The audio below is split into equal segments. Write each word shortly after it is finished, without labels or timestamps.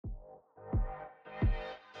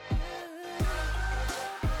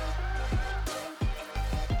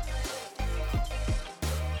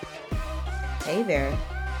Hey there,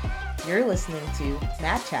 you're listening to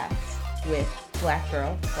Mad Chats with Black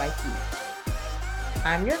Girl, White Geek.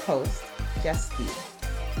 I'm your host, Jess B.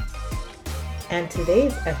 And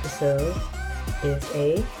today's episode is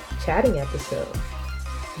a chatting episode.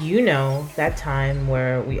 You know, that time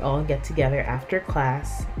where we all get together after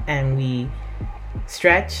class and we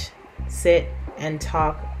stretch, sit, and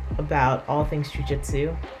talk about all things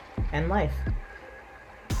jiu-jitsu and life.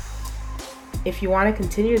 If you want to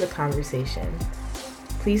continue the conversation,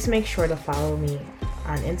 please make sure to follow me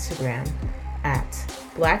on Instagram at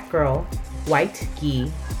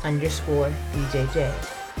blackgirlwhitegi_BJJ.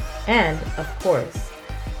 And, of course,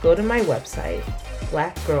 go to my website,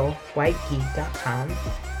 blackgirlwhitegi.com,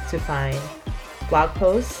 to find blog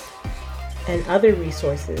posts and other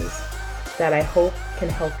resources that I hope can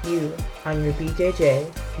help you on your BJJ,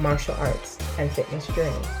 martial arts, and fitness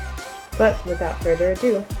journey. But without further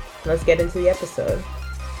ado, let's get into the episode.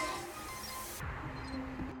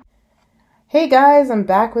 Hey guys, I'm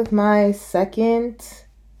back with my second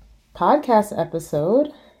podcast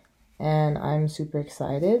episode, and I'm super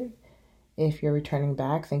excited. If you're returning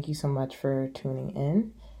back, thank you so much for tuning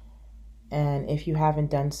in. And if you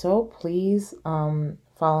haven't done so, please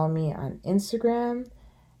follow me on Instagram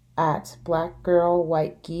at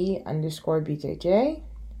blackgirlwhitegi_BJJ,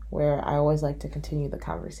 where I always like to continue the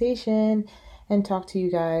conversation and talk to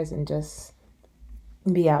you guys and just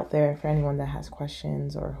be out there for anyone that has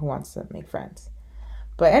questions or who wants to make friends.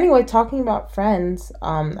 But anyway, talking about friends,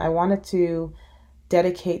 I wanted to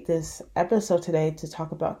dedicate this episode today to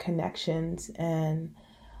talk about connections and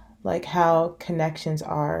like how connections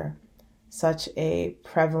are such a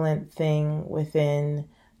prevalent thing within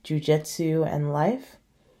jiu-jitsu and life.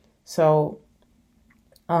 So,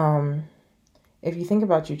 if you think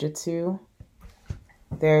about jiu-jitsu,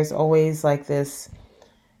 there's always like this,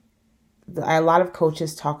 a lot of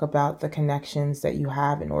coaches talk about the connections that you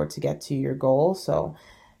have in order to get to your goal. So,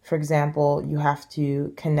 for example, you have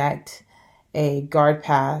to connect a guard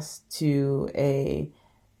pass to a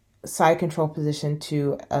side control position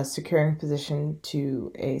to a securing position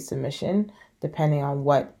to a submission, depending on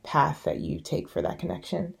what path that you take for that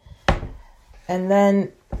connection. And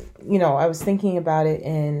then, I was thinking about it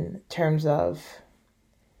in terms of,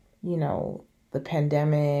 the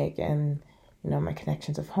pandemic and, my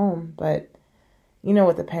connections of home. But,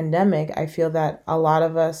 with the pandemic, I feel that a lot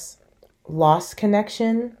of us lost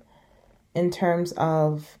connection in terms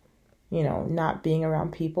of, not being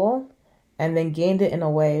around people, and then gained it in a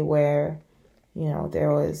way where,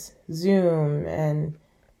 there was Zoom and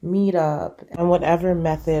Meetup and whatever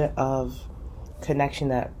method of connection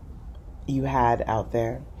that you had out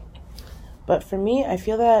there. But for me, I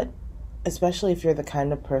feel that especially if you're the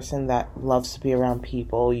kind of person that loves to be around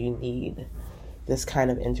people, you need this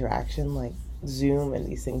kind of interaction. Like Zoom and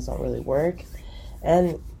these things don't really work.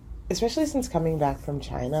 And especially since coming back from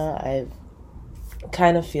China, I've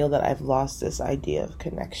kind of feel that I've lost this idea of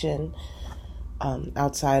connection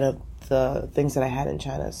outside of the things that I had in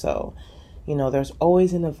China. So, there's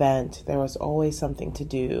always an event. There was always something to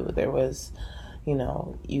do. There was,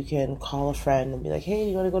 you can call a friend and be like, hey,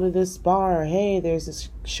 you want to go to this bar? Hey, there's this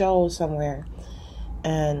show somewhere.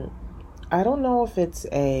 And I don't know if it's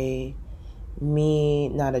me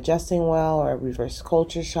not adjusting well or a reverse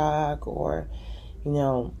culture shock or,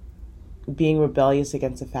 being rebellious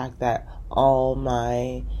against the fact that all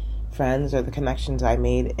my friends or the connections I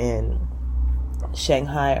made in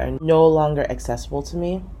Shanghai are no longer accessible to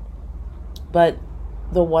me. But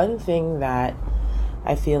the one thing that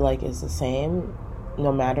I feel like is the same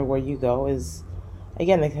no matter where you go is,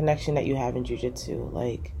 again, the connection that you have in jiu-jitsu.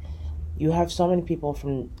 Like, you have so many people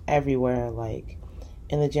from everywhere. Like,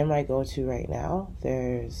 in the gym I go to right now,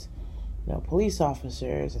 there's, police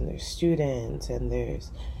officers, and there's students, and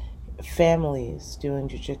there's families doing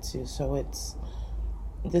jiu-jitsu. So it's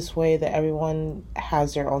this way that everyone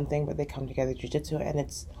has their own thing, but they come together jiu-jitsu, and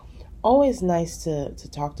it's always nice to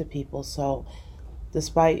talk to people. So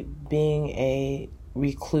despite being a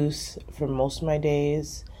recluse for most of my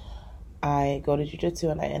days, I go to jiu-jitsu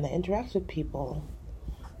and I interact with people.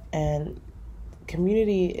 And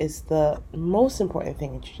community is the most important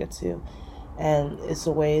thing in jiu-jitsu, and it's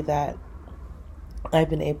a way that I've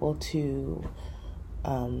been able to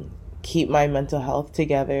keep my mental health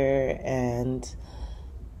together and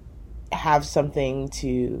have something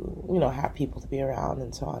to, have people to be around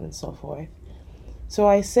and so on and so forth. So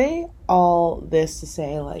I say all this to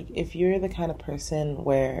say, like, if you're the kind of person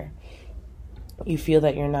where you feel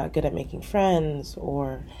that you're not good at making friends,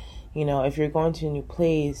 or, if you're going to a new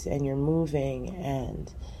place and you're moving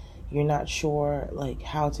and you're not sure, like,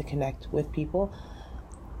 how to connect with people,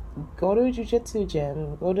 go to a jiu-jitsu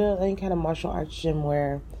gym, go to any kind of martial arts gym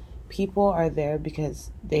where people are there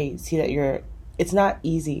because they see that it's not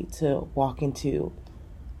easy to walk into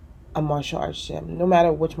a martial arts gym, no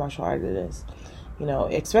matter which martial art it is,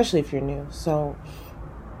 especially if you're new. So,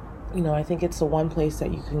 I think it's the one place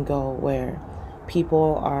that you can go where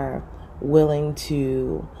people are willing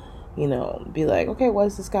to, be like, okay, what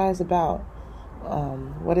is this guy's about?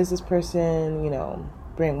 What is this person,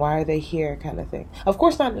 bring? Why are they here? Kind of thing. Of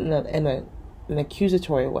course, not in an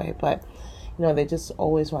accusatory way, but they just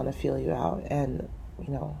always want to feel you out. And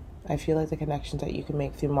I feel like the connections that you can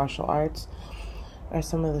make through martial arts are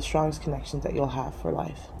some of the strongest connections that you'll have for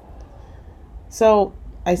life. So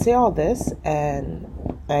I say all this,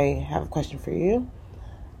 and I have a question for you.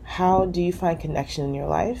 How do you find connection in your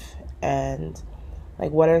life? And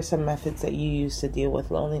what are some methods that you use to deal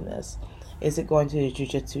with loneliness? Is it going to the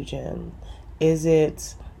jiu-jitsu gym? Is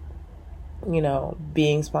it,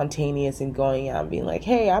 being spontaneous and going out and being like,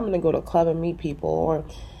 hey, I'm going to go to a club and meet people? Or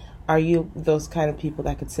are you those kind of people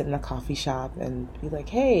that could sit in a coffee shop and be like,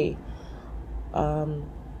 hey,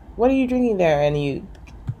 what are you drinking there? And you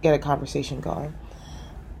get a conversation going.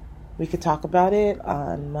 We could talk about it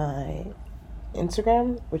on my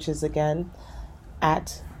Instagram, which is, again,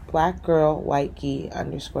 at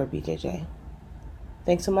blackgirlwhitegi_BJJ.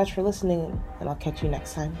 Thanks so much for listening, and I'll catch you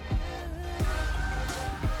next time.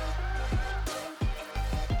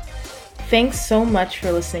 Thanks so much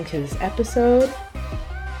for listening to this episode.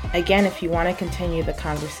 Again, if you want to continue the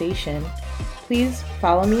conversation, please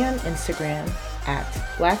follow me on Instagram at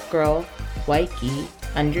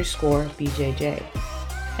blackgirlwhitegi_BJJ.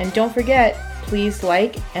 And don't forget, please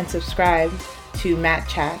like and subscribe to Matt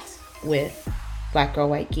Chats with Black Girl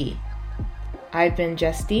White Gi. I've been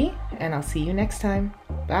Jess D, and I'll see you next time.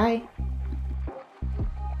 Bye.